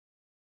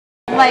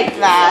like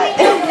that.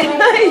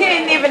 You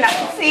didn't even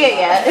see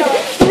it yet.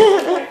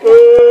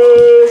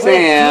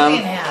 Sam.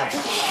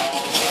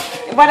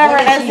 Whatever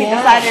it is he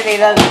decided he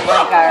doesn't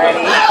like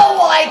already. I don't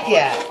like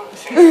it.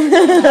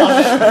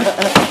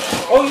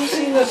 Oh, you've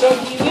seen this on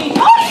TV?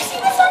 Oh, you've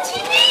seen this on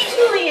TV,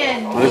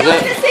 Julian. What is you know it?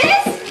 what this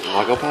is?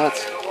 Lego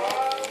pots?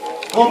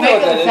 We'll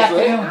make it this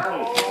afternoon.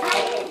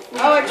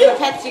 Oh, it's the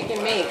pets you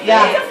can make.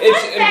 Yeah.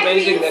 It's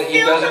amazing that he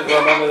doesn't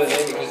remember the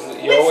name because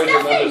he always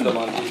remembers them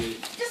on TV.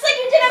 Just like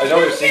you did I know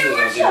we've seen this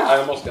on TV. I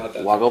almost got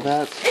that. Lego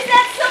pots? Is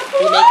that so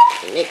cool?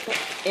 You make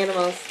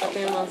animals, stuffed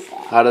animals.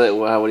 How do they?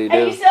 What do you Are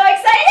you do? so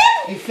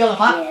excited? You fill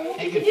them up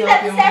and you Do fill that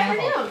up your this own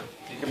animal. afternoon.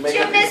 You can make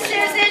To it. Miss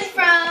Susan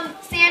from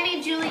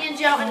Sammy, Julian,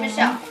 Joe, and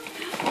Michelle.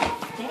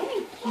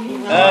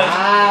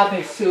 Wow,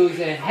 Miss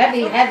Susan.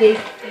 Heavy, heavy.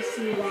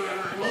 Ooh,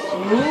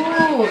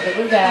 look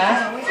at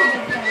that.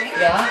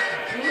 Yeah.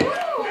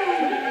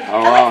 Oh I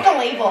wow. like the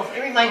label.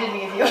 It reminded me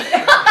of you. Oh,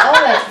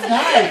 that's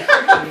nice.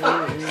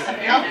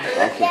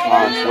 That's the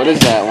pots. What is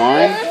that?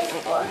 Wine?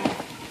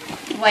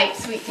 White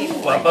sweet tea.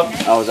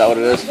 Oh, is that what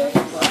it is?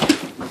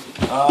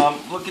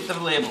 Look at the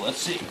label. Let's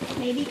see.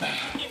 Maybe.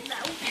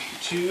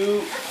 To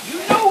you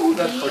know who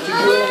that's for? To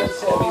Julian and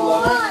Samuel.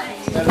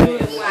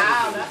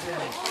 Wow, that's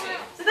cool.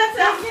 So that's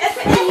an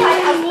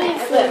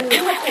slip,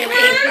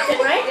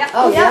 right?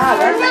 Oh, yeah,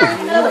 that's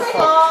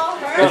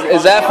beautiful.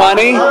 Is that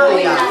funny? Oh,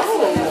 yeah.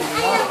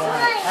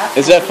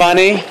 Is that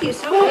funny? That is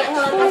so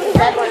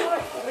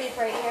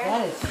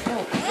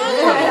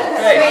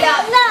Straight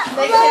up.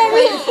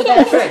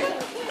 That's right.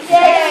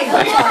 Yay!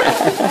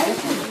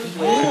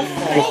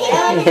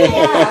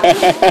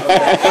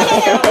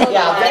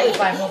 Yeah, I'll bet you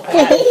find one for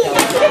that.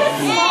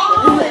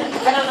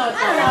 I don't know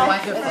what's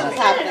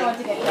happening.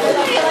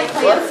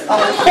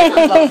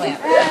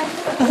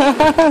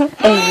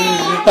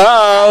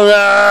 Oh,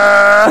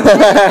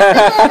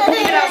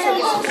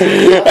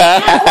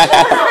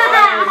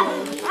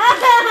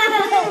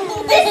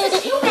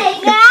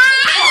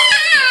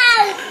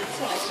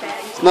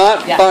 It's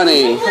not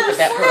funny. Put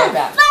that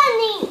back.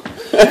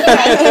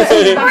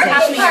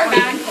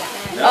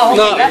 It's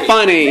not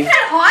funny.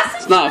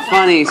 It's not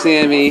funny,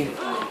 Sammy. I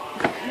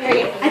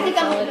think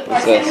I'm a little bit more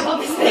What's this?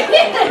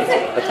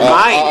 That's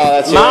mine. Oh,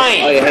 that's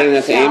mine. Oh, you're handing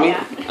that to Amy?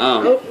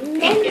 Oh.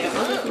 Thank you.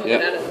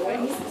 Yep.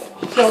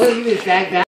 So, you just drag back.